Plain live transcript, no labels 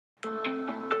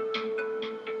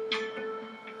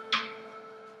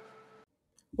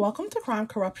Welcome to Crime,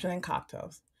 Corruption, and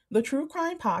Cocktails, the true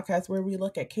crime podcast where we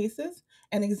look at cases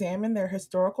and examine their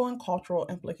historical and cultural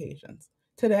implications.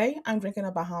 Today, I'm drinking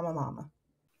a Bahama Mama.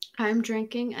 I'm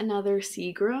drinking another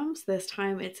Seagram's. This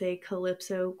time it's a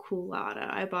Calypso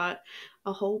Coolata. I bought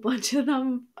a whole bunch of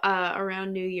them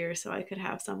around New Year so I could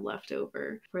have some left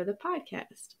over for the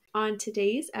podcast. On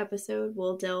today's episode,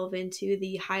 we'll delve into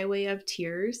the Highway of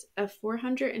Tears, a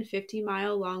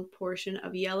 450-mile long portion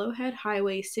of Yellowhead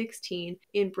Highway 16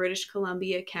 in British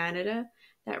Columbia, Canada,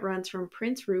 that runs from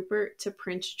Prince Rupert to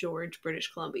Prince George,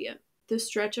 British Columbia. The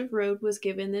stretch of road was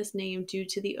given this name due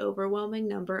to the overwhelming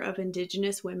number of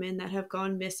indigenous women that have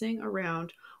gone missing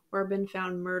around or been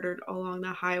found murdered along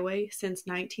the highway since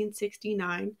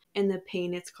 1969 and the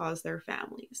pain it's caused their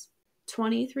families.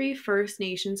 23 First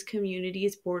Nations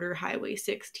communities border Highway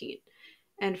 16.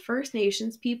 And First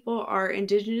Nations people are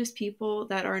indigenous people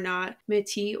that are not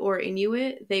Métis or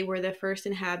Inuit. They were the first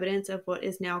inhabitants of what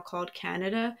is now called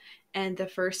Canada and the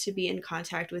first to be in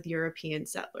contact with European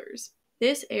settlers.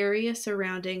 This area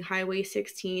surrounding Highway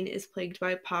 16 is plagued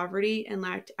by poverty and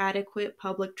lacked adequate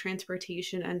public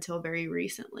transportation until very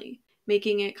recently,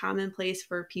 making it commonplace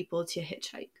for people to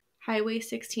hitchhike. Highway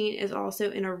 16 is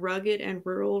also in a rugged and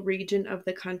rural region of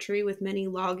the country with many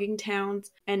logging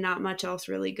towns and not much else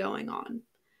really going on.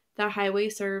 The highway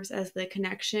serves as the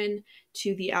connection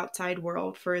to the outside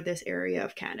world for this area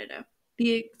of Canada.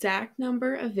 The exact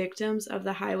number of victims of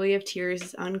the Highway of Tears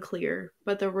is unclear,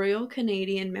 but the Royal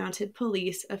Canadian Mounted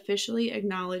Police officially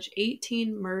acknowledge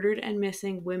 18 murdered and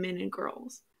missing women and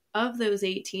girls. Of those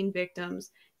 18 victims,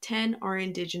 10 are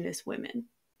Indigenous women.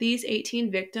 These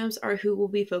 18 victims are who we'll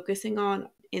be focusing on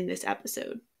in this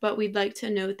episode, but we'd like to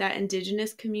note that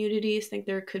Indigenous communities think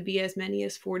there could be as many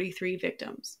as 43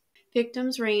 victims.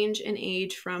 Victims range in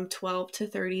age from 12 to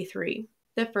 33.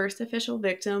 The first official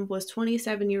victim was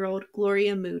 27-year-old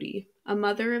Gloria Moody, a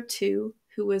mother of two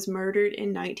who was murdered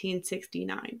in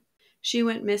 1969. She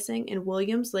went missing in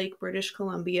Williams Lake, British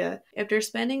Columbia, after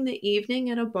spending the evening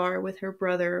at a bar with her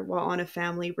brother while on a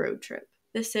family road trip.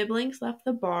 The siblings left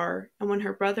the bar, and when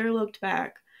her brother looked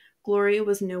back, Gloria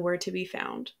was nowhere to be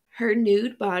found. Her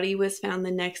nude body was found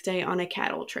the next day on a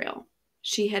cattle trail.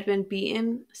 She had been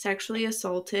beaten, sexually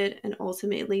assaulted, and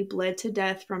ultimately bled to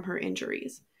death from her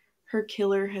injuries. Her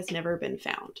killer has never been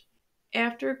found.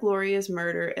 After Gloria's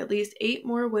murder, at least 8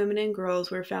 more women and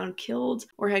girls were found killed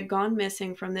or had gone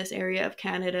missing from this area of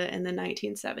Canada in the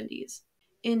 1970s.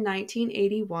 In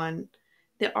 1981,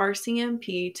 the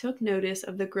RCMP took notice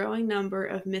of the growing number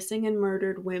of missing and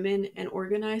murdered women and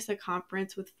organized a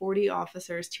conference with 40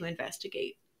 officers to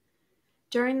investigate.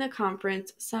 During the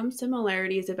conference, some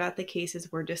similarities about the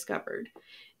cases were discovered,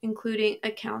 including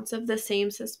accounts of the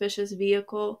same suspicious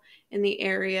vehicle in the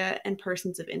area and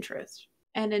persons of interest.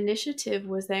 An initiative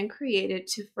was then created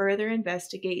to further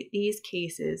investigate these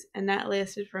cases, and that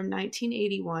lasted from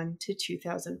 1981 to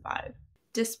 2005.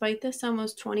 Despite this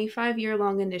almost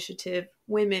 25-year-long initiative,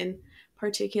 women,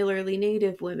 particularly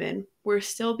Native women, were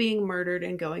still being murdered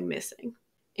and going missing.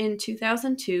 In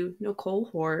 2002, Nicole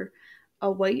Hoare, a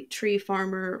white tree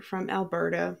farmer from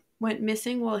Alberta, went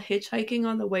missing while hitchhiking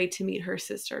on the way to meet her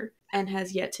sister and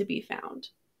has yet to be found.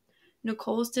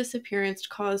 Nicole's disappearance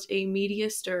caused a media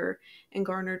stir and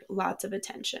garnered lots of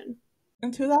attention.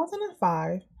 In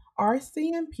 2005,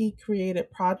 RCMP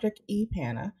created Project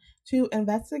EPANA to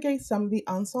investigate some of the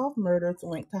unsolved murders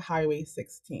linked to Highway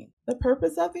 16. The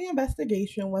purpose of the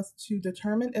investigation was to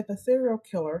determine if a serial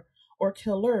killer or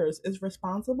killers is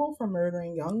responsible for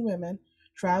murdering young women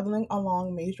traveling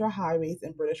along major highways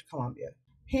in British Columbia.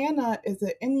 Pana is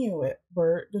an Inuit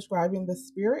bird describing the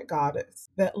spirit goddess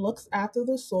that looks after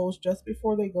the souls just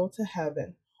before they go to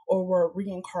heaven or were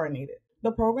reincarnated.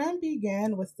 The program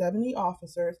began with 70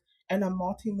 officers and a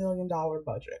multi-million-dollar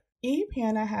budget.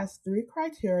 EPANA has 3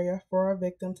 criteria for a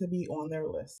victim to be on their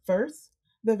list. First,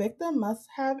 the victim must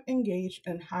have engaged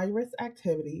in high-risk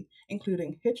activity,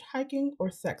 including hitchhiking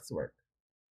or sex work.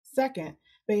 Second,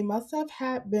 they must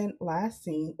have been last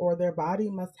seen or their body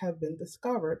must have been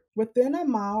discovered within a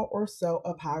mile or so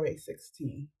of Highway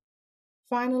 16.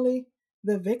 Finally,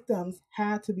 the victims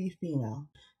had to be female.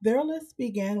 Their list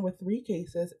began with 3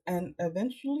 cases and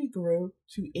eventually grew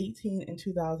to 18 in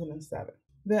 2007.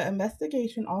 The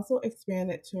investigation also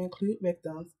expanded to include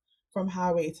victims from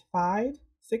Highways 5,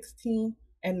 16,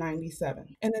 and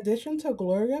 97. In addition to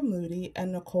Gloria Moody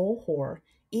and Nicole Hoare,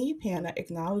 EPANA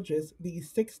acknowledges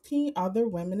these 16 other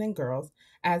women and girls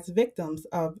as victims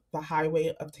of the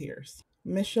Highway of Tears.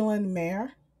 Michelin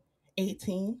Mayer,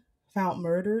 18, found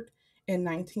murdered in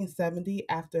 1970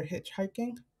 after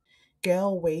hitchhiking.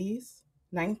 Gail Ways,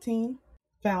 19.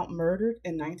 Found murdered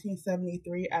in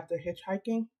 1973 after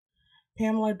hitchhiking,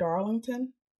 Pamela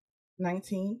Darlington.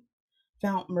 19.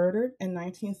 Found murdered in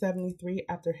 1973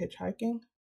 after hitchhiking,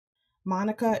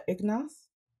 Monica Ignace.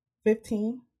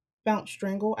 15. Found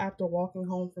strangled after walking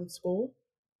home from school,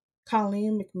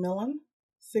 Colleen McMillan.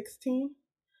 16.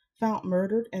 Found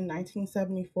murdered in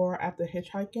 1974 after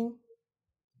hitchhiking,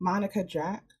 Monica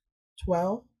Jack.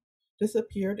 12.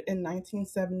 Disappeared in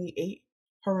 1978.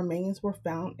 Her remains were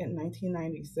found in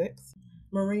 1996.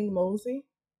 Maureen Mosey.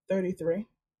 33.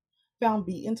 Found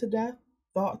beaten to death,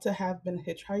 thought to have been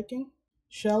hitchhiking,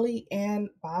 Shelley Ann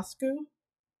Boscu.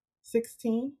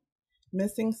 16.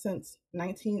 Missing since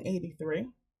 1983.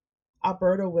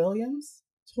 Alberta Williams.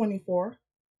 24.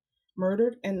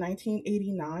 Murdered in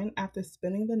 1989 after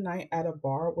spending the night at a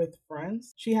bar with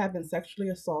friends. She had been sexually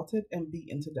assaulted and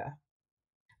beaten to death.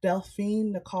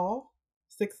 Delphine Nicole.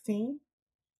 16.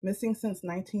 Missing since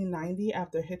 1990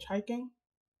 after hitchhiking.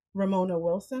 Ramona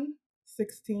Wilson.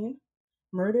 16.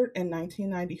 Murdered in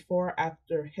 1994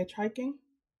 after hitchhiking.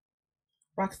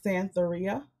 Roxanne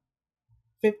Thoria.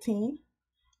 15.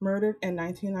 Murdered in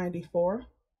 1994.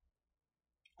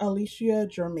 Alicia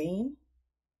Germain.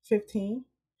 15.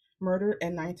 Murdered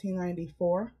in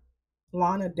 1994.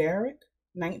 Lana Derrick.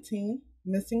 19.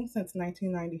 Missing since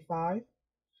 1995.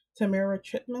 Tamara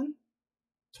Chipman.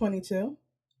 22.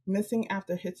 Missing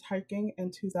after hitchhiking in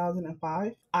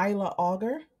 2005. Isla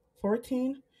Auger.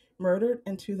 14. Murdered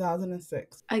in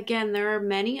 2006. Again, there are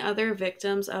many other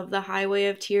victims of the Highway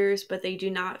of Tears, but they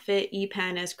do not fit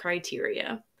EPANA's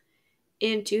criteria.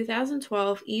 In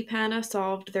 2012, EPANA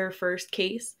solved their first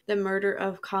case, the murder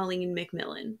of Colleen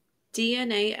McMillan.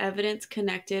 DNA evidence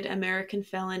connected American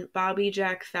felon Bobby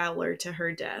Jack Fowler to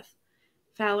her death.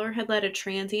 Fowler had led a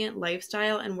transient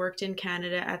lifestyle and worked in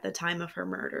Canada at the time of her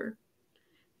murder.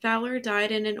 Fowler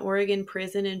died in an Oregon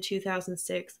prison in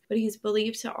 2006, but he's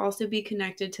believed to also be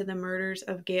connected to the murders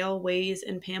of Gail Ways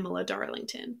and Pamela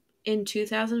Darlington. In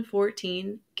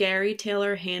 2014, Gary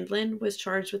Taylor Handlin was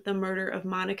charged with the murder of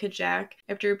Monica Jack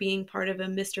after being part of a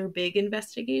Mr. Big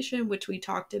investigation, which we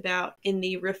talked about in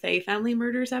the Raffay family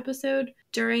murders episode.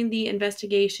 During the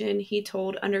investigation, he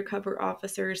told undercover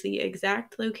officers the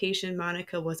exact location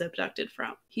Monica was abducted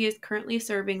from. He is currently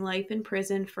serving life in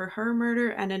prison for her murder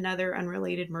and another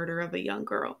unrelated murder of a young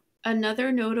girl.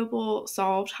 Another notable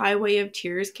solved Highway of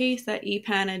Tears case that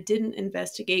EPANA didn't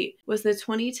investigate was the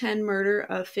 2010 murder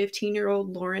of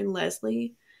 15-year-old Lauren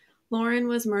Leslie. Lauren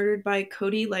was murdered by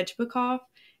Cody Lejbikoff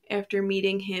after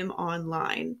meeting him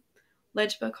online.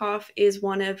 Lejbikoff is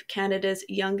one of Canada's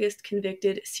youngest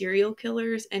convicted serial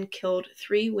killers and killed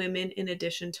 3 women in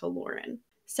addition to Lauren.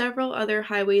 Several other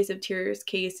Highways of Tears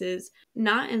cases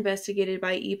not investigated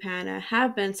by EPANA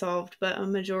have been solved, but a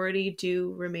majority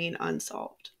do remain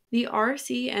unsolved. The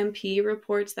RCMP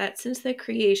reports that since the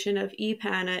creation of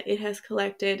EPANA, it has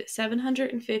collected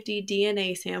 750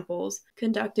 DNA samples,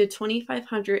 conducted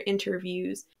 2,500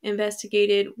 interviews,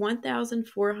 investigated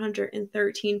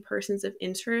 1,413 persons of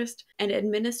interest, and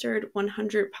administered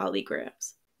 100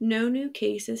 polygraphs. No new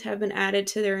cases have been added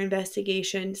to their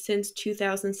investigation since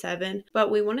 2007,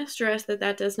 but we want to stress that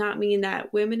that does not mean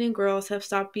that women and girls have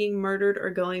stopped being murdered or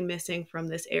going missing from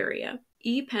this area.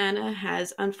 EPANA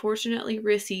has unfortunately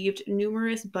received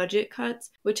numerous budget cuts,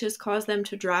 which has caused them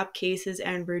to drop cases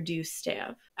and reduce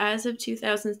staff. As of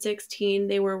 2016,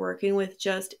 they were working with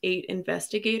just 8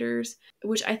 investigators,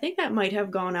 which I think that might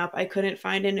have gone up. I couldn't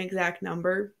find an exact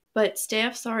number. But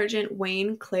Staff Sergeant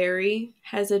Wayne Clary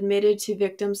has admitted to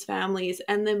victims' families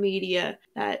and the media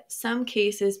that some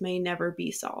cases may never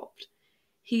be solved.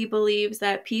 He believes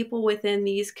that people within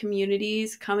these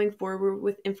communities coming forward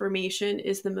with information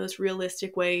is the most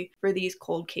realistic way for these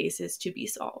cold cases to be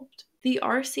solved. The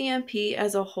RCMP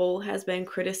as a whole has been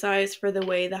criticized for the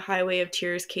way the Highway of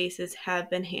Tears cases have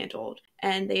been handled,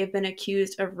 and they have been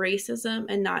accused of racism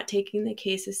and not taking the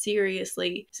cases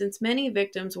seriously since many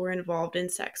victims were involved in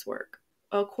sex work.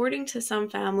 According to some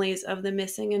families of the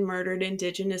missing and murdered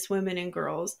Indigenous women and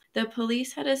girls, the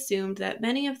police had assumed that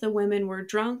many of the women were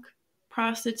drunk,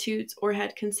 prostitutes, or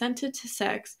had consented to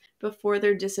sex before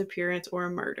their disappearance or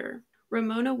murder.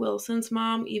 Ramona Wilson's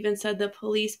mom even said the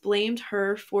police blamed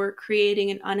her for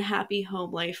creating an unhappy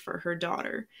home life for her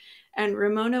daughter. And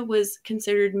Ramona was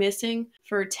considered missing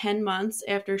for 10 months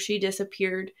after she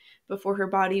disappeared before her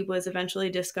body was eventually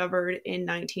discovered in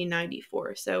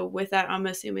 1994. So with that, I'm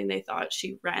assuming they thought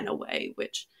she ran away,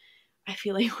 which I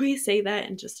feel like we say that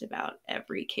in just about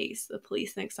every case. The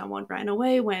police think someone ran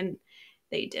away when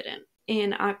they didn't.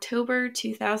 In October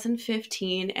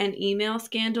 2015, an email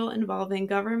scandal involving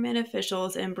government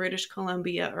officials in British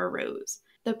Columbia arose.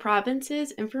 The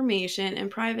province's Information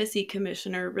and Privacy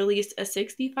Commissioner released a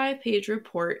 65-page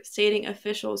report stating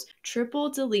officials triple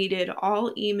deleted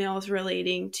all emails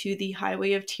relating to the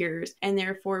Highway of Tears and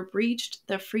therefore breached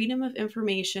the Freedom of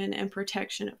Information and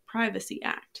Protection of Privacy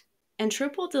Act. And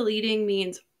triple deleting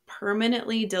means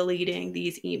permanently deleting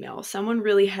these emails. Someone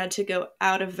really had to go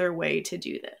out of their way to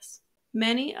do this.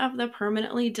 Many of the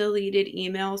permanently deleted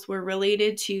emails were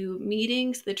related to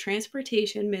meetings the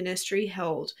Transportation Ministry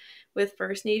held with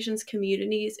First Nations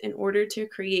communities in order to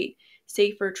create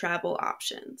safer travel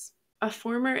options. A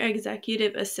former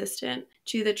executive assistant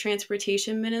to the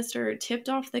transportation minister tipped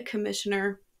off the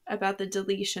commissioner about the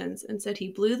deletions and said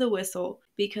he blew the whistle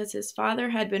because his father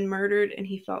had been murdered and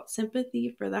he felt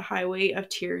sympathy for the Highway of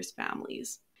Tears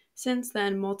families. Since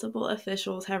then, multiple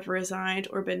officials have resigned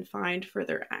or been fined for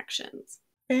their actions.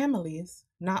 Families,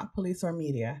 not police or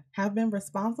media, have been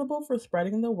responsible for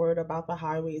spreading the word about the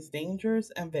highway's dangers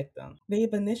and victims.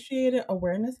 They've initiated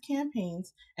awareness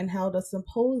campaigns and held a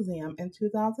symposium in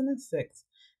 2006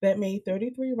 that made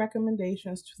 33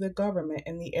 recommendations to the government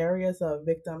in the areas of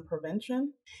victim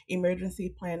prevention,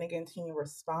 emergency planning and teen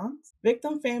response,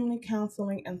 victim family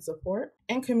counseling and support,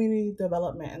 and community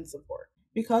development and support.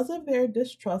 Because of their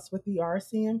distrust with the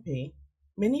RCMP,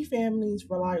 many families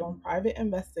rely on private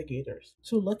investigators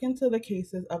to look into the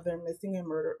cases of their missing and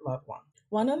murdered loved ones.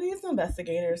 One of these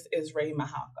investigators is Ray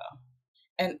Mahalko,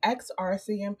 an ex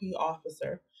RCMP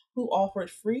officer who offered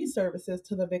free services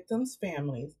to the victims'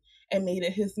 families and made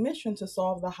it his mission to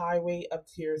solve the Highway of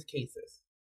Tears cases.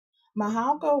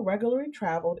 Mahalko regularly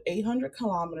traveled 800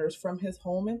 kilometers from his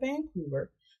home in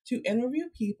Vancouver to interview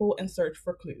people and search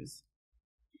for clues.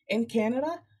 In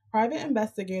Canada, private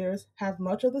investigators have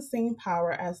much of the same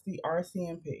power as the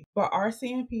RCMP, but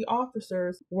RCMP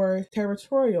officers were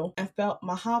territorial and felt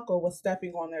Mahalko was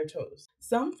stepping on their toes.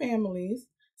 Some families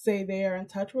say they are in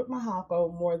touch with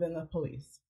Mahalko more than the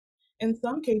police. In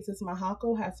some cases,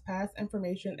 Mahalko has passed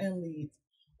information and leads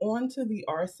on to the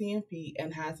RCMP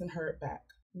and hasn't heard back.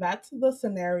 That's the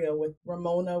scenario with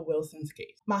Ramona Wilson's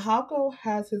case. Mahalko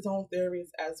has his own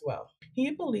theories as well.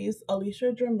 He believes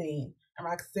Alicia Germain and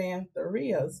Roxanne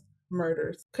Theria's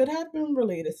murders could have been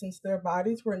related since their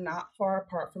bodies were not far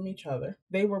apart from each other.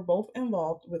 They were both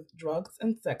involved with drugs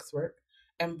and sex work,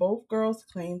 and both girls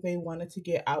claimed they wanted to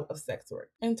get out of sex work.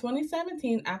 In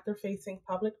 2017, after facing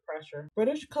public pressure,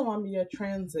 British Columbia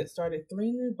Transit started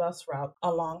 3 new bus routes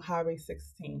along Highway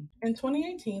 16. In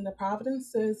 2018, the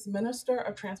province's Minister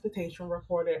of Transportation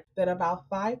reported that about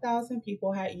 5,000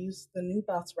 people had used the new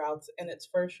bus routes in its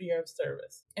first year of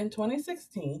service. In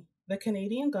 2016, the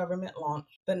Canadian government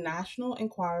launched the National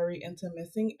Inquiry into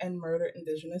Missing and Murdered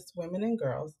Indigenous Women and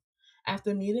Girls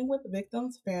after meeting with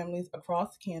victims' families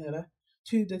across Canada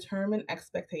to determine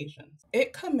expectations.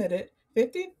 It committed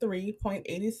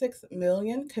 53.86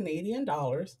 million Canadian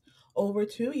dollars over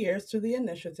 2 years to the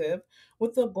initiative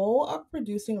with the goal of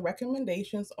producing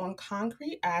recommendations on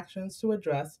concrete actions to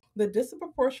address the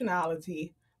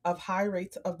disproportionality of high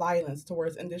rates of violence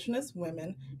towards Indigenous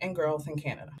women and girls in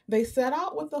Canada. They set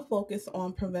out with a focus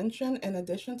on prevention in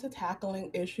addition to tackling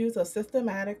issues of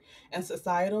systematic and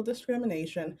societal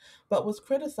discrimination, but was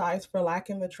criticized for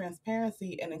lacking the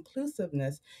transparency and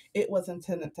inclusiveness it was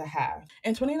intended to have.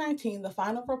 In 2019, the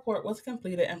final report was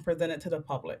completed and presented to the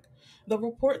public. The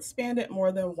report spanned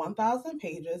more than 1,000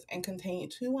 pages and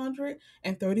contained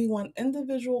 231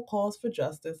 individual calls for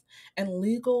justice and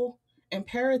legal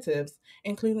imperatives,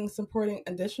 including supporting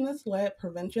Indigenous-led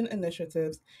prevention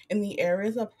initiatives in the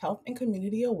areas of health and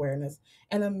community awareness,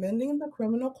 and amending the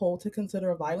criminal code to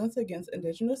consider violence against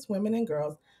Indigenous women and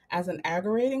girls as an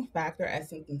aggravating factor at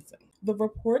sentencing. The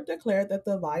report declared that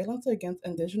the violence against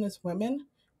Indigenous women,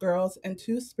 girls, and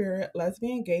two-spirit,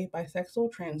 lesbian, gay,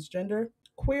 bisexual, transgender,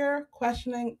 queer,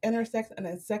 questioning, intersex, and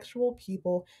asexual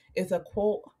people is a,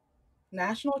 quote,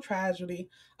 national tragedy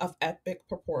of epic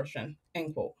proportion,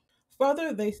 end quote.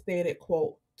 Further, they stated,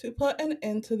 quote, to put an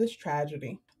end to this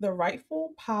tragedy, the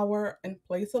rightful power and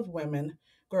place of women,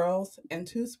 girls, and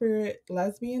two-spirit,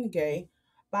 lesbian, gay,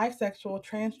 bisexual,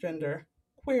 transgender,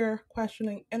 queer,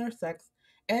 questioning, intersex,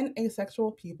 and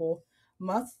asexual people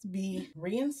must be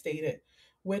reinstated,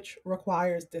 which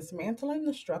requires dismantling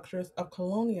the structures of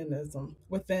colonialism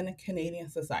within Canadian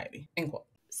society, end quote.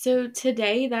 So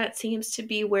today, that seems to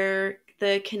be where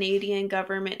the Canadian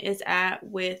government is at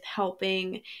with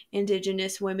helping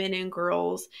Indigenous women and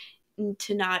girls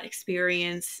to not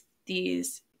experience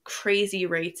these crazy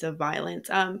rates of violence.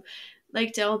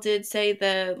 Like Dell did say,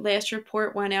 the last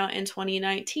report went out in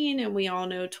 2019, and we all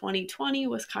know 2020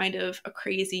 was kind of a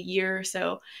crazy year.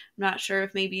 So I'm not sure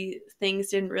if maybe things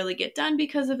didn't really get done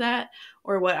because of that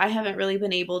or what. I haven't really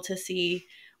been able to see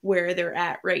where they're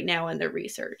at right now in their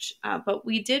research. But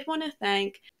we did want to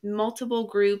thank multiple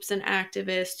groups and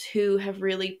activists who have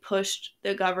really pushed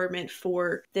the government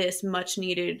for this much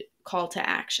needed call to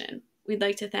action. We'd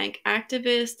like to thank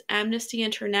activists, Amnesty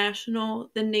International,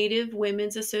 the Native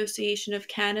Women's Association of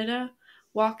Canada,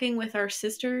 Walking with Our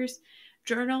Sisters,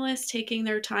 journalists taking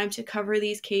their time to cover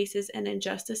these cases and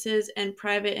injustices, and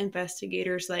private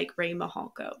investigators like Ray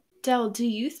Mahalko. Del, do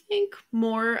you think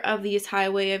more of these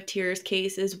Highway of Tears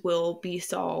cases will be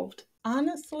solved?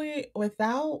 Honestly,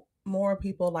 without more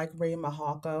people like Ray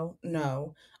Mahako,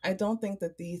 no. I don't think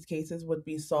that these cases would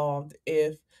be solved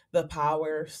if the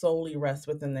power solely rests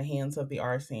within the hands of the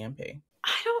RCMP.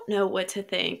 I don't know what to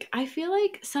think. I feel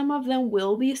like some of them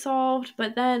will be solved,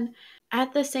 but then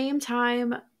at the same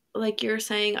time, like you're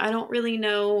saying, I don't really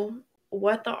know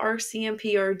what the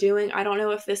RCMP are doing. I don't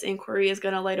know if this inquiry is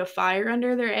going to light a fire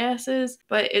under their asses,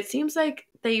 but it seems like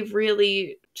they've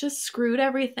really just screwed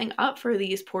everything up for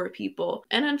these poor people.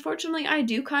 And unfortunately, I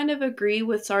do kind of agree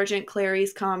with Sergeant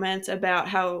Clary's comments about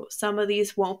how some of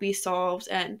these won't be solved.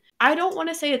 And I don't want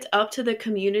to say it's up to the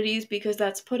communities because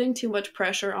that's putting too much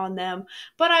pressure on them.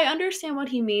 But I understand what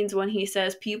he means when he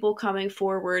says people coming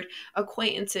forward,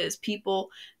 acquaintances,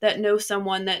 people that know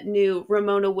someone that knew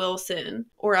Ramona Wilson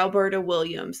or Alberta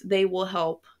Williams, they will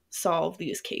help solve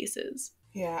these cases.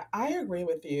 Yeah, I agree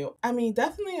with you. I mean,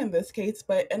 definitely in this case,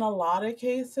 but in a lot of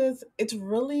cases, it's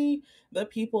really the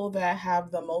people that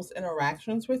have the most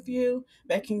interactions with you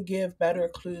that can give better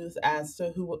clues as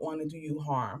to who would want to do you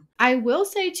harm. I will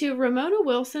say too, Ramona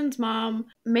Wilson's mom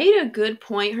made a good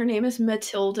point. Her name is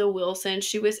Matilda Wilson.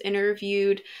 She was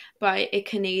interviewed by a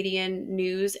Canadian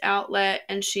news outlet,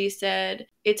 and she said,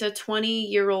 "It's a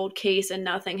 20-year-old case and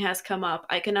nothing has come up.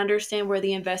 I can understand where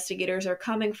the investigators are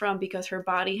coming from because her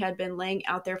body had been laying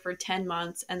out there for 10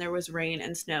 months and there was rain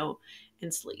and snow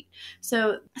and sleet."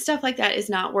 So stuff like that is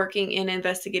not working in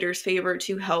investigators' favor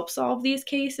to help solve these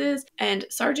cases. And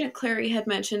Sergeant Clary had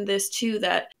mentioned this too,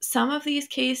 that some of these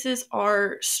cases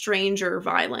are stranger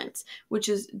violence, which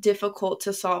is difficult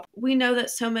to solve. We know that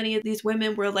so many of these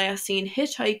women were last seen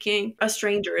hitchhiking. A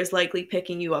stranger is likely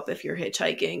picking you up if you're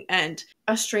hitchhiking, and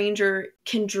a stranger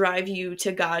can drive you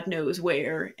to God knows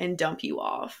where and dump you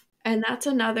off. And that's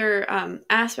another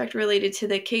aspect related to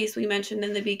the case. We mentioned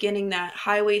in the beginning that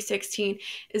Highway 16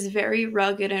 is very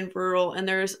rugged and rural, and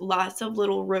there's lots of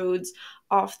little roads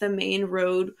off the main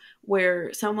road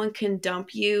where someone can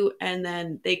dump you and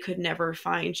then they could never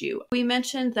find you. We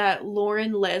mentioned that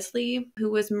Lauren Leslie,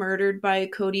 who was murdered by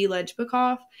Cody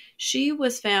Lejbikoff, she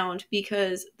was found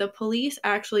because the police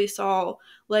actually saw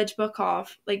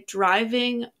Lejbikoff like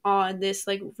driving on this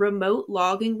like remote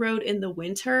logging road in the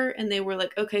winter, and they were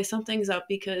like, okay, something's up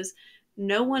because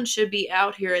no one should be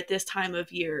out here at this time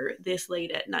of year this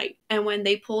late at night. And when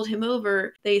they pulled him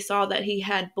over, they saw that he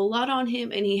had blood on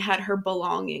him and he had her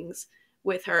belongings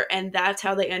with her, and that's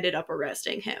how they ended up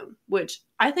arresting him, which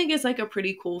I think is like a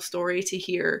pretty cool story to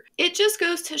hear. It just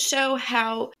goes to show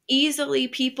how easily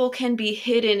people can be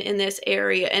hidden in this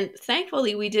area, and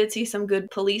thankfully we did see some good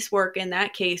police work in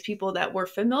that case, people that were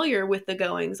familiar with the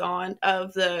goings on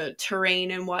of the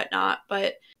terrain and whatnot.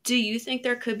 But do you think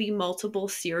there could be multiple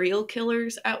serial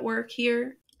killers at work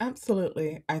here?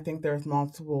 Absolutely. I think there's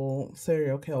multiple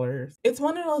serial killers. It's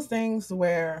one of those things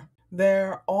where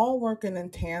they're all working in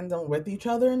tandem with each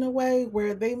other in a way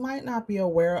where they might not be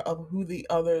aware of who the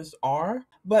others are,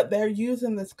 but they're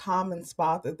using this common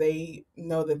spot that they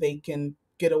know that they can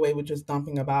get away with just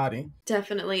dumping a body.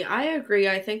 Definitely. I agree.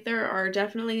 I think there are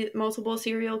definitely multiple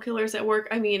serial killers at work.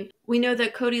 I mean, we know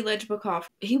that Cody Lejbikoff,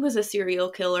 he was a serial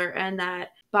killer, and that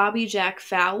Bobby Jack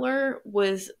Fowler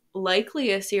was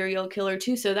likely a serial killer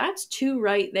too. So that's two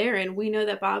right there. And we know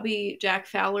that Bobby Jack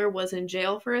Fowler was in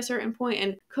jail for a certain point,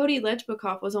 and Cody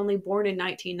Lejbikoff was only born in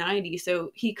 1990,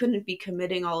 so he couldn't be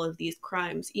committing all of these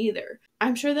crimes either.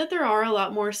 I'm sure that there are a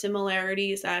lot more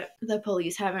similarities that the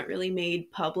police haven't really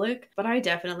made public, but I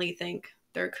definitely think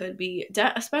there could be,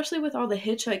 especially with all the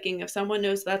hitchhiking. If someone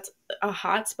knows that's a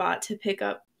hot spot to pick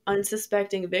up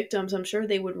unsuspecting victims, I'm sure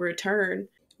they would return.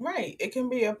 Right. It can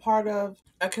be a part of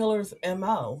a killer's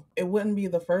MO. It wouldn't be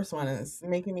the first one. It's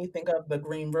making me think of the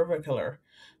Green River killer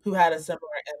who had a similar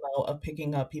MO of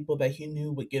picking up people that he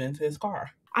knew would get into his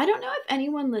car. I don't know if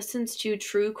anyone listens to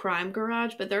True Crime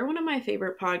Garage, but they're one of my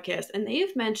favorite podcasts, and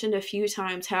they've mentioned a few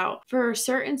times how for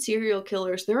certain serial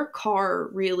killers, their car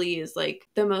really is like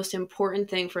the most important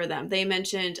thing for them. They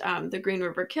mentioned the Green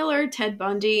River Killer, Ted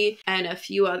Bundy, and a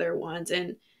few other ones,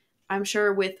 and I'm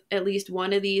sure with at least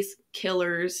one of these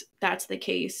killers, that's the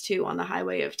case too on the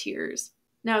Highway of Tears.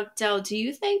 Now, Del, do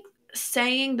you think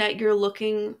saying that you're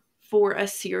looking for a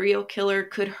serial killer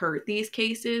could hurt these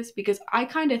cases? Because I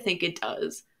kind of think it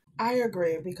does. I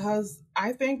agree because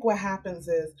I think what happens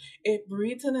is it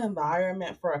breeds an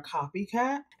environment for a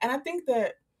copycat. And I think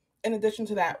that in addition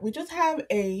to that, we just have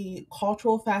a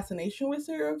cultural fascination with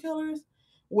serial killers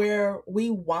where we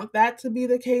want that to be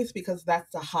the case because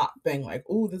that's the hot thing. Like,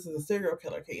 ooh, this is a serial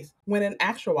killer case. When in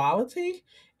actuality,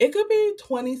 it could be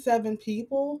 27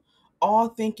 people all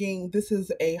thinking this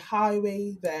is a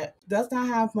highway that does not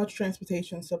have much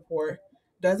transportation support,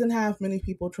 doesn't have many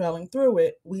people trailing through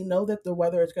it. We know that the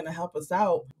weather is going to help us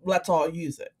out. Let's all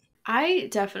use it. I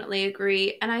definitely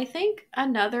agree. And I think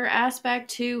another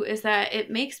aspect too is that it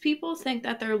makes people think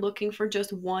that they're looking for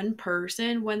just one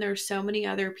person when there's so many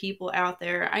other people out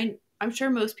there. I'm sure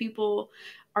most people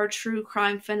are true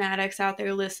crime fanatics out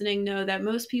there listening know that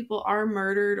most people are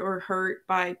murdered or hurt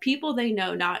by people they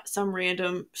know, not some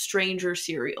random stranger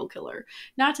serial killer.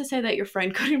 Not to say that your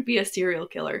friend couldn't be a serial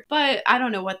killer, but I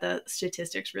don't know what the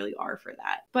statistics really are for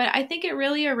that. But I think it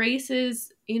really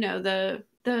erases,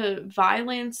 the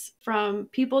violence from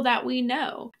people that we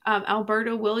know.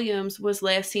 Alberta Williams was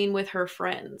last seen with her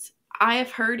friends. I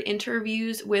have heard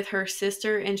interviews with her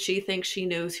sister, and she thinks she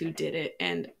knows who did it.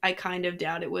 And I kind of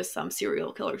doubt it was some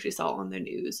serial killer she saw on the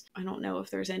news. I don't know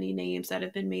if there's any names that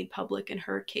have been made public in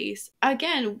her case.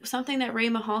 Again, something that Ray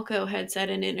Mihalko had said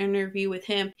in an interview with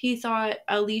him, he thought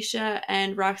Alicia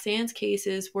and Roxanne's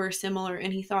cases were similar,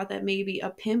 and he thought that maybe a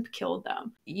pimp killed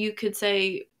them. You could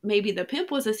say maybe the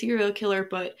pimp was a serial killer,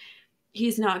 but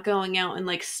he's not going out and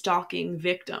like stalking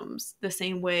victims the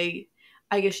same way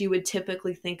I guess you would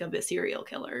typically think of a serial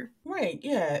killer. Right,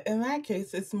 yeah. In that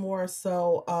case, it's more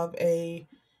so of a,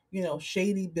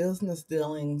 shady business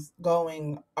dealings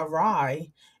going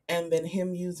awry and then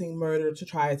him using murder to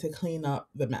try to clean up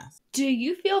the mess. Do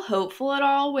you feel hopeful at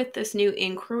all with this new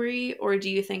inquiry, or do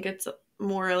you think it's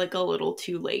more like a little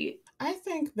too late? I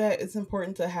think that it's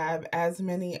important to have as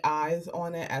many eyes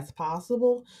on it as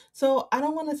possible. So I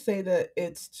don't want to say that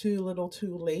it's too little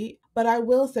too late, but I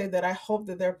will say that I hope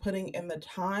that they're putting in the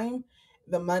time,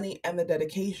 the money, and the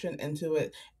dedication into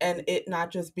it, and it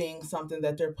not just being something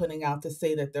that they're putting out to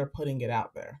say that they're putting it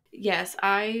out there. Yes,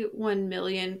 I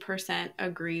 1,000,000%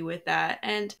 agree with that.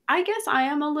 And I guess I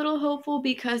am a little hopeful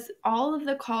because all of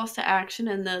the calls to action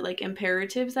and the like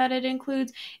imperatives that it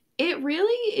includes, it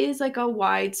really is like a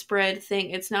widespread thing.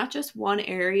 It's not just one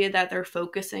area that they're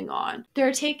focusing on.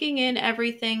 They're taking in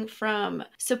everything from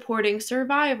supporting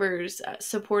survivors,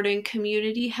 supporting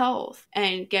community health,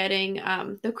 and getting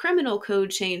the criminal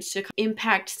code changed to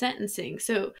impact sentencing.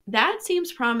 So that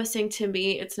seems promising to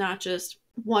me. It's not just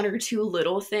one or two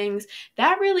little things.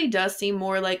 That really does seem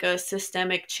more like a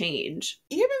systemic change.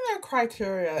 Even their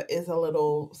criteria is a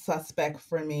little suspect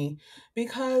for me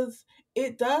because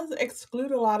it does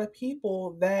exclude a lot of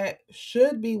people that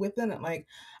should be within it. Like,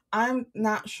 I'm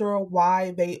not sure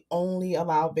why they only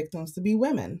allow victims to be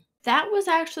women. That was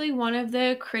actually one of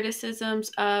the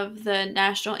criticisms of the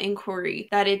national inquiry,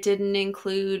 that it didn't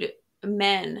include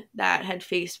men that had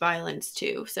faced violence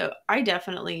too. So I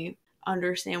definitely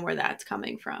understand where that's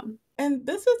coming from. And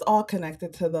this is all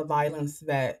connected to the violence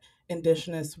that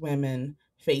Indigenous women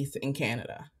face in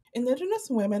Canada. Indigenous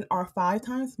women are 5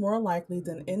 times more likely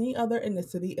than any other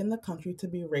ethnicity in the country to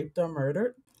be raped or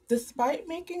murdered. Despite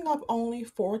making up only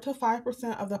 4 to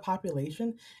 5% of the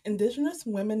population, Indigenous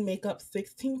women make up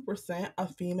 16%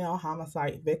 of female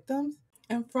homicide victims.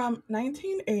 And from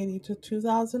 1980 to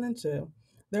 2002,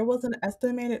 there was an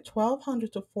estimated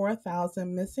 1,200 to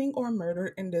 4,000 missing or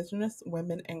murdered Indigenous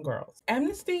women and girls.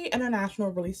 Amnesty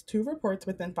International released 2 reports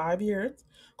within 5 years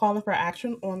calling for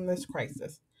action on this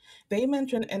crisis. They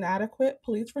mentioned inadequate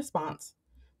police response,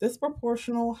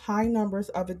 disproportional high numbers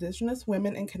of Indigenous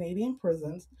women in Canadian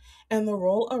prisons, and the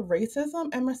role of racism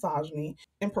and misogyny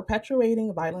in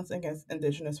perpetuating violence against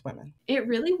Indigenous women. It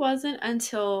really wasn't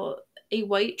until a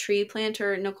white tree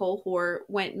planter, Nicole Hoare,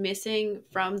 went missing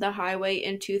from the highway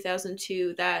in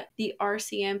 2002 that the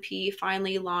RCMP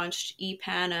finally launched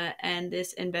EPANA and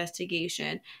this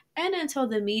investigation, and until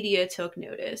the media took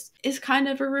notice. Is kind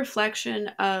of a reflection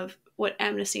of what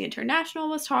Amnesty International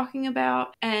was talking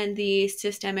about and the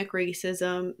systemic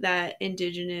racism that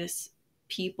Indigenous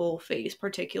people face,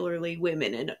 particularly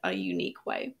women, in a unique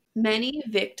way. Many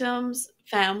victims'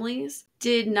 families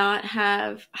did not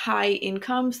have high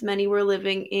incomes. Many were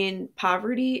living in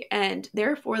poverty, and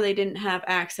therefore they didn't have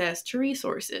access to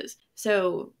resources.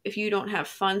 So if you don't have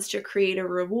funds to create a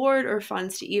reward or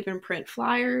funds to even print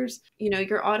flyers,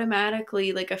 you're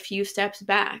automatically like a few steps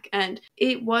back. And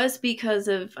it was because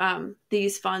of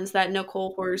these funds that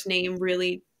Nicole Horr's name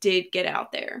really did get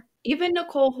out there. Even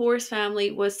Nicole Horr's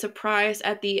family was surprised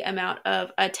at the amount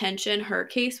of attention her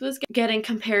case was getting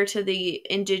compared to the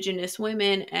indigenous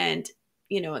women, and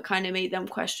it kind of made them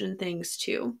question things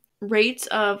too. Rates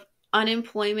of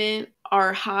unemployment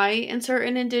are high in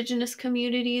certain indigenous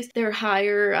communities. They're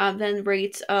higher than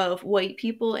rates of white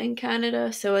people in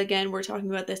Canada. So again, we're talking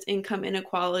about this income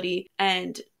inequality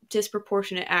and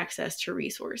disproportionate access to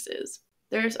resources.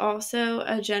 There's also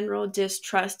a general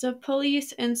distrust of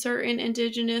police in certain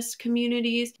indigenous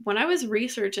communities. When I was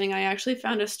researching, I actually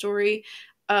found a story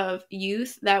of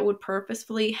youth that would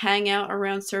purposefully hang out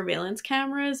around surveillance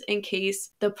cameras in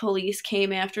case the police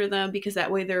came after them, because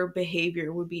that way their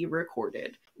behavior would be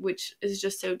recorded, which is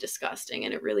just so disgusting.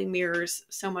 And it really mirrors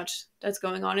so much that's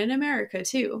going on in America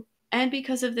too. And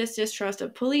because of this distrust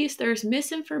of police, there's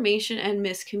misinformation and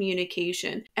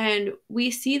miscommunication. And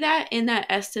we see that in that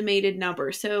estimated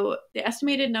number. So the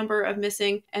estimated number of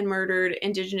missing and murdered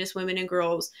Indigenous women and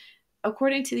girls,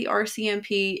 according to the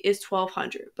RCMP, is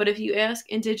 1,200. But if you ask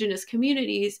Indigenous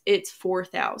communities, it's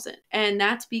 4,000. And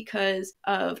that's because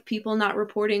of people not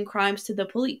reporting crimes to the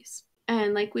police.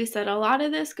 And like we said, a lot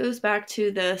of this goes back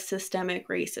to the systemic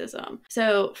racism.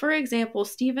 So, for example,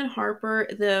 Stephen Harper,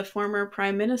 the former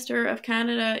Prime Minister of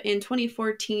Canada, in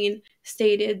 2014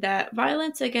 stated that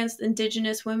violence against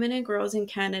Indigenous women and girls in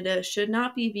Canada should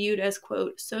not be viewed as,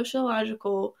 quote,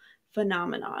 sociological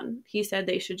phenomenon. He said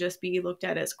they should just be looked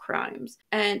at as crimes.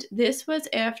 And this was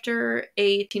after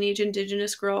a teenage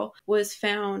Indigenous girl was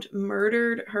found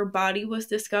murdered. Her body was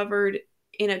discovered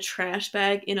in a trash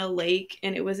bag in a lake,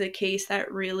 and it was a case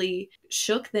that really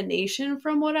shook the nation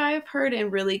from what I've heard,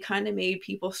 and really kind of made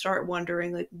people start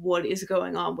wondering like what is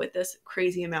going on with this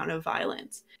crazy amount of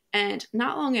violence. And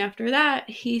not long after that,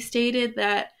 he stated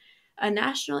that a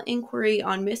national inquiry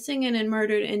on missing and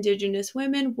murdered Indigenous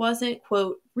women wasn't,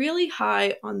 quote, really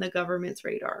high on the government's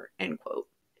radar, end quote.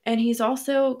 And he's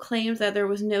also claimed that there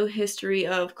was no history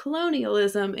of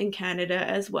colonialism in Canada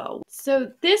as well.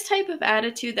 So this type of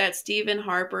attitude that Stephen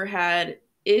Harper had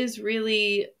is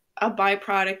really a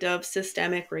byproduct of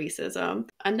systemic racism.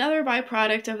 Another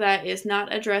byproduct of that is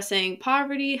not addressing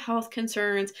poverty, health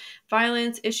concerns,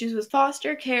 violence, issues with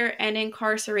foster care, and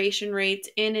incarceration rates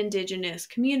in Indigenous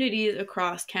communities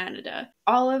across Canada.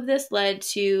 All of this led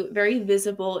to very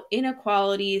visible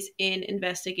inequalities in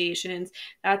investigations.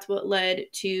 That's what led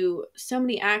to so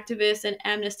many activists and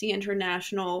Amnesty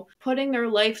International putting their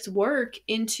life's work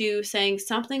into saying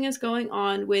something is going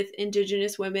on with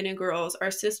Indigenous women and girls.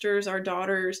 Our sisters, our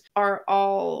daughters are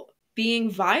all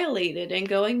being violated and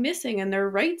going missing, and their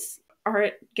rights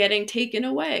are getting taken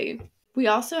away. We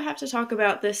also have to talk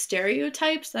about the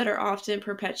stereotypes that are often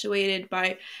perpetuated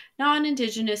by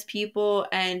non-Indigenous people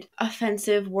and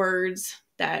offensive words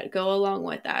that go along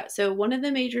with that. So one of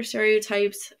the major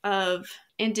stereotypes of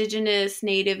Indigenous,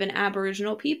 Native, and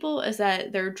Aboriginal people is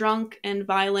that they're drunk and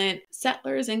violent.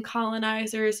 Settlers and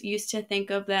colonizers used to think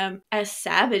of them as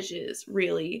savages,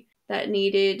 really, that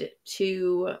needed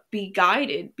to be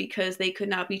guided because they could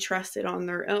not be trusted on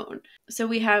their own. So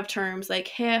we have terms like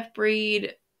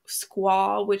half-breed,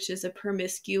 squaw, which is a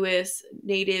promiscuous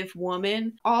Native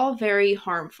woman, all very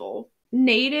harmful.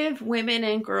 Native women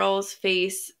and girls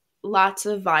face lots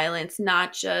of violence,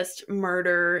 not just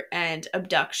murder and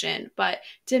abduction, but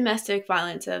domestic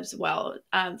violence as well.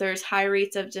 There's high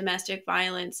rates of domestic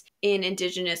violence in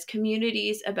Indigenous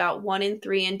communities. About 1 in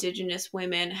 3 Indigenous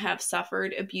women have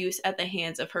suffered abuse at the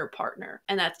hands of her partner.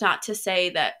 And that's not to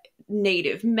say that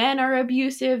Native men are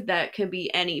abusive. That could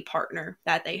be any partner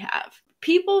that they have.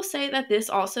 People say that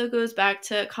this also goes back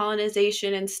to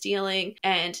colonization and stealing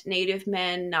and Native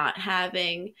men not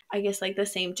having, I guess, like the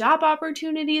same job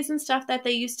opportunities and stuff that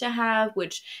they used to have,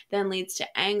 which then leads to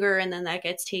anger, and then that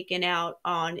gets taken out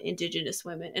on Indigenous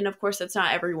women. And of course, that's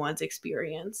not everyone's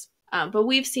experience. But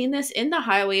we've seen this in the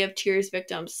Highway of Tears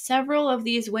victims. Several of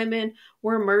these women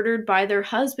were murdered by their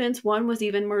husbands. One was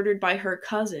even murdered by her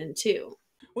cousin, too.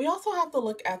 We also have to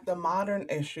look at the modern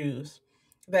issues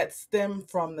that stem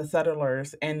from the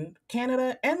settlers in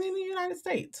Canada and in the United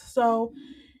States. So,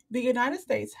 the United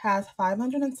States has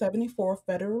 574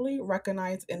 federally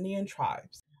recognized Indian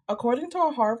tribes. According to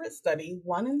a Harvard study,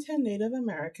 1 in 10 Native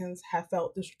Americans have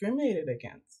felt discriminated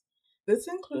against. This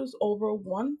includes over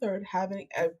one third having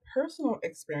a personal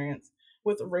experience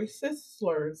with racist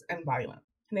slurs and violence.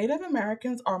 Native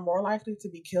Americans are more likely to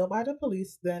be killed by the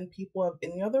police than people of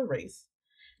any other race.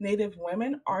 Native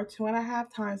women are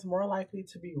 2.5 times more likely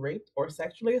to be raped or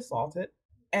sexually assaulted,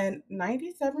 and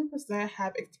 97%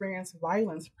 have experienced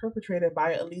violence perpetrated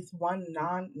by at least one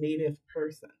non Native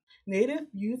person. Native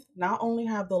youth not only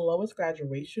have the lowest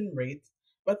graduation rates,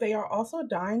 but they are also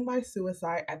dying by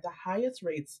suicide at the highest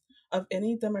rates of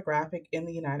any demographic in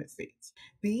the United States.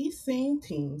 These same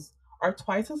teens are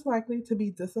twice as likely to be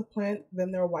disciplined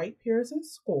than their white peers in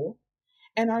school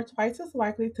and are twice as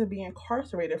likely to be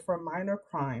incarcerated for minor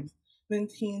crimes than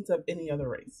teens of any other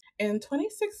race. In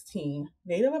 2016,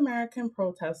 Native American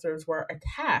protesters were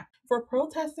attacked for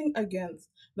protesting against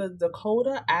the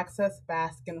Dakota Access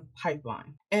Baskin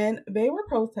pipeline. And they were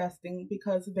protesting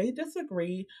because they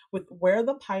disagreed with where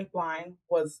the pipeline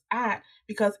was at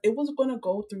because it was going to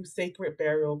go through sacred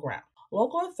burial ground.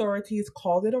 Local authorities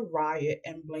called it a riot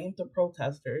and blamed the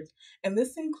protesters, and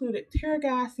this included tear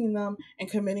gassing them and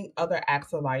committing other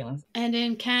acts of violence. And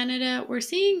in Canada, we're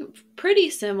seeing pretty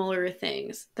similar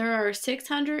things. There are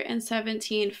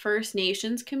 617 First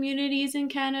Nations communities in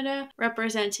Canada,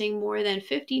 representing more than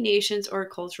 50 nations or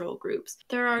cultural groups.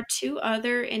 There are two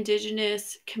other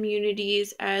Indigenous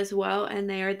communities as well, and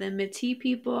they are the Métis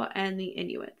people and the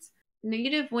Inuits.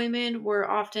 Native women were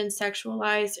often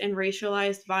sexualized, and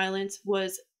racialized violence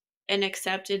was an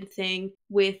accepted thing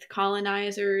with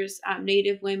colonizers.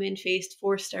 Native women faced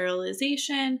forced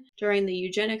sterilization during the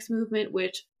eugenics movement,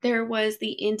 which there was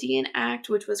the Indian Act,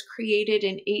 which was created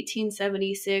in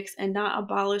 1876 and not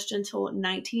abolished until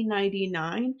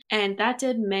 1999. And that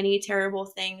did many terrible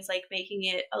things, like making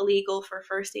it illegal for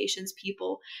First Nations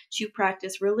people to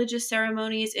practice religious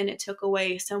ceremonies, and it took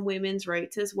away some women's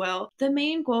rights as well. The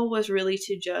main goal was really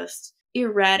to just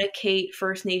eradicate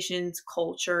First Nations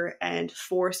culture and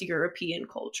force European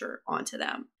culture onto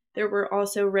them. There were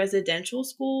also residential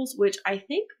schools, which I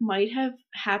think might have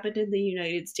happened in the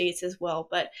United States as well,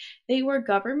 but they were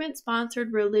government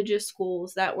sponsored religious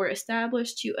schools that were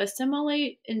established to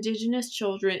assimilate Indigenous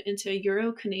children into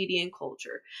Euro Canadian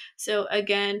culture. So,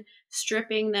 again,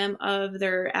 stripping them of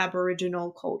their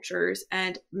Aboriginal cultures,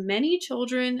 and many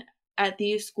children at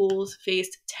these schools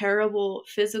faced terrible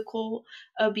physical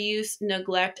abuse,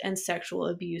 neglect, and sexual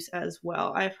abuse as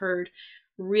well. I've heard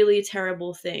really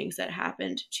terrible things that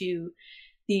happened to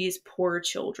these poor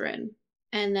children.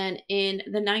 And then in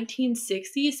the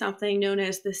 1960s, something known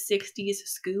as the 60s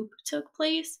scoop took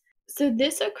place. So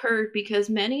this occurred because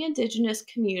many Indigenous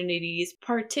communities,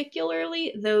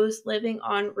 particularly those living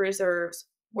on reserves,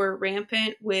 were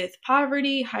rampant with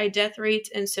poverty, high death rates,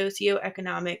 and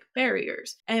socioeconomic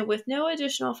barriers. And with no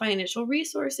additional financial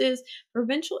resources,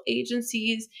 provincial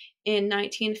agencies in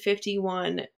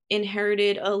 1951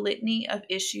 inherited a litany of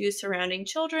issues surrounding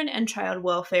children and child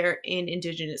welfare in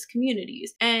Indigenous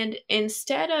communities. And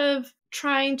instead of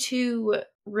trying to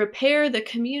repair the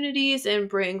communities and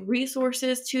bring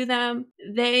resources to them,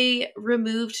 they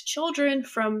removed children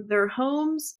from their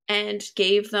homes and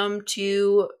gave them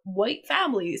to white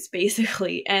families,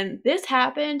 basically. And this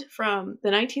happened from the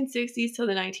 1960s to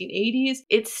the 1980s.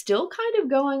 It's still kind of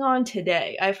going on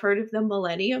today. I've heard of the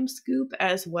Millennium Scoop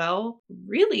as well.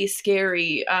 Really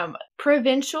scary.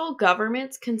 Provincial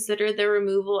governments consider the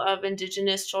removal of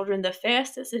Indigenous children the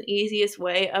fastest and easiest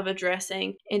way of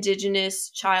addressing Indigenous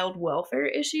child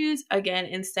welfare issues, again,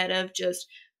 instead of just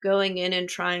going in and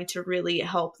trying to really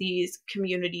help these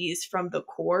communities from the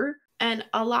core. And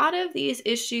a lot of these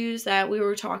issues that we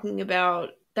were talking about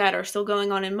that are still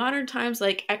going on in modern times,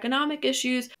 like economic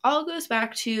issues, all goes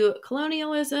back to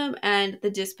colonialism and the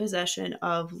dispossession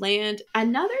of land.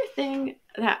 Another thing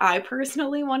that I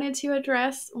personally wanted to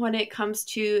address when it comes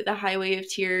to the Highway of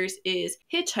Tears is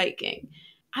hitchhiking.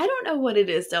 I don't know what it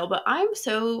is, Del, but I'm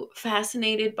so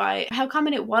fascinated by how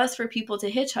common it was for people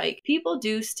to hitchhike. People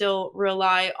do still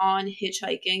rely on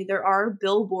hitchhiking. There are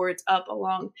billboards up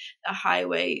along the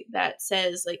highway that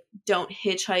says, like, don't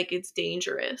hitchhike, it's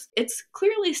dangerous. It's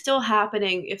clearly still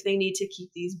happening if they need to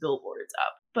keep these billboards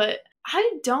up. But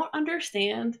I don't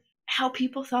understand how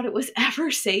people thought it was ever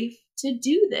safe to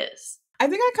do this. I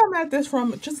think I come at this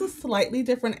from just a slightly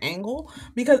different angle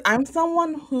because I'm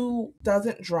someone who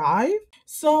doesn't drive.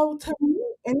 So to me,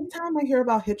 anytime I hear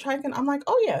about hitchhiking, I'm like,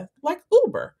 oh yeah, like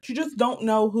Uber. You just don't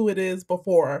know who it is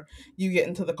before you get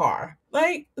into the car.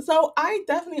 Like, so I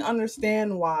definitely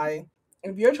understand why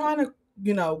if you're trying to,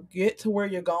 get to where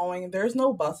you're going, there's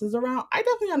no buses around. I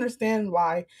definitely understand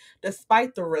why,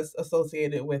 despite the risks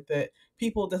associated with it,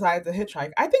 people decide to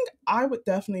hitchhike. I think I would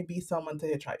definitely be someone to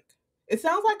hitchhike. It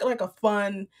sounds like a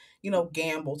fun,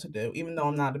 gamble to do, even though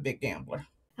I'm not a big gambler.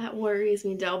 That worries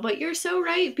me, Del. But you're so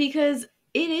right, because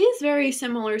It is very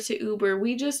similar to Uber.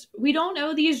 We don't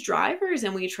know these drivers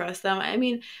and we trust them. I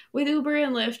mean, with Uber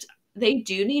and Lyft, they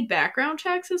do need background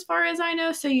checks as far as I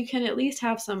know, so you can at least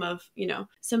have some of,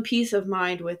 some peace of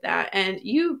mind with that. And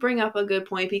you bring up a good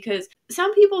point because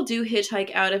some people do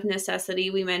hitchhike out of necessity.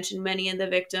 We mentioned many of the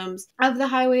victims of the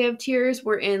Highway of Tears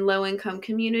were in low income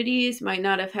communities, might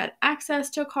not have had access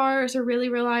to cars or really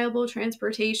reliable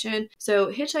transportation.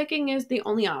 So hitchhiking is the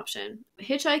only option.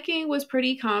 Hitchhiking was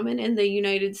pretty common in the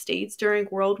United States during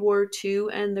World War II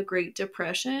and the Great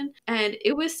Depression, and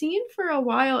it was seen for a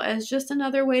while as just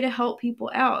another way to help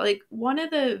people out. Like one of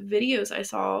the videos I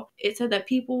saw, it said that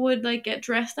people would like get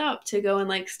dressed up to go and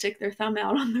like stick their thumb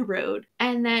out on the road.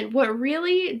 And then what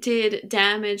really did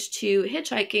damage to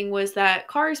hitchhiking was that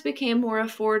cars became more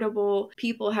affordable,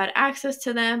 people had access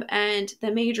to them, and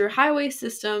the major highway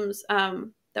systems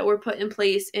that were put in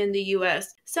place in the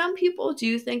US. Some people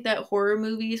do think that horror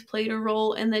movies played a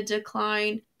role in the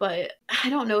decline, but I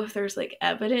don't know if there's like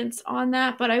evidence on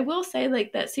that. But I will say,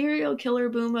 like, that serial killer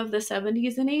boom of the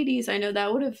 70s and 80s, I know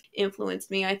that would have influenced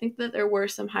me. I think that there were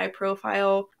some high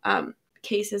profile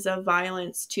cases of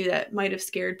violence too that might have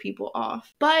scared people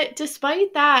off. But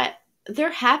despite that,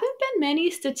 there haven't been many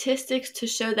statistics to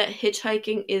show that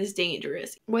hitchhiking is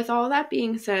dangerous. With all that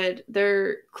being said,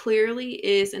 there clearly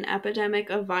is an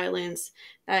epidemic of violence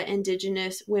that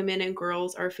Indigenous women and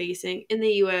girls are facing in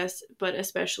the US, but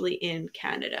especially in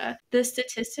Canada. The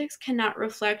statistics cannot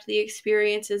reflect the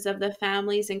experiences of the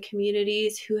families and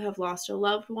communities who have lost a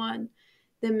loved one.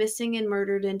 The missing and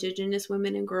murdered Indigenous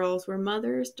women and girls were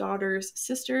mothers, daughters,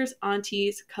 sisters,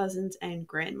 aunties, cousins, and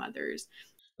grandmothers.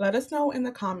 Let us know in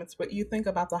the comments what you think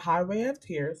about the Highway of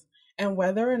Tears and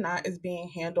whether or not it's being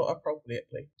handled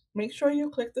appropriately. Make sure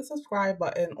you click the subscribe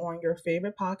button on your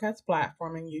favorite podcast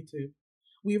platform and YouTube.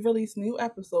 We release new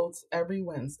episodes every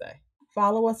Wednesday.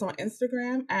 Follow us on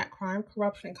Instagram at Crime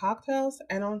Corruption Cocktails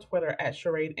and on Twitter at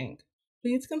Charade Inc.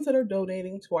 Please consider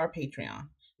donating to our Patreon.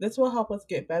 This will help us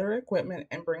get better equipment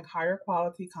and bring higher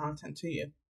quality content to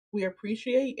you. We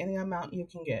appreciate any amount you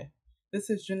can give. This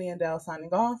is Jenny and Dell signing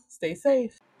off. Stay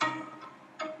safe.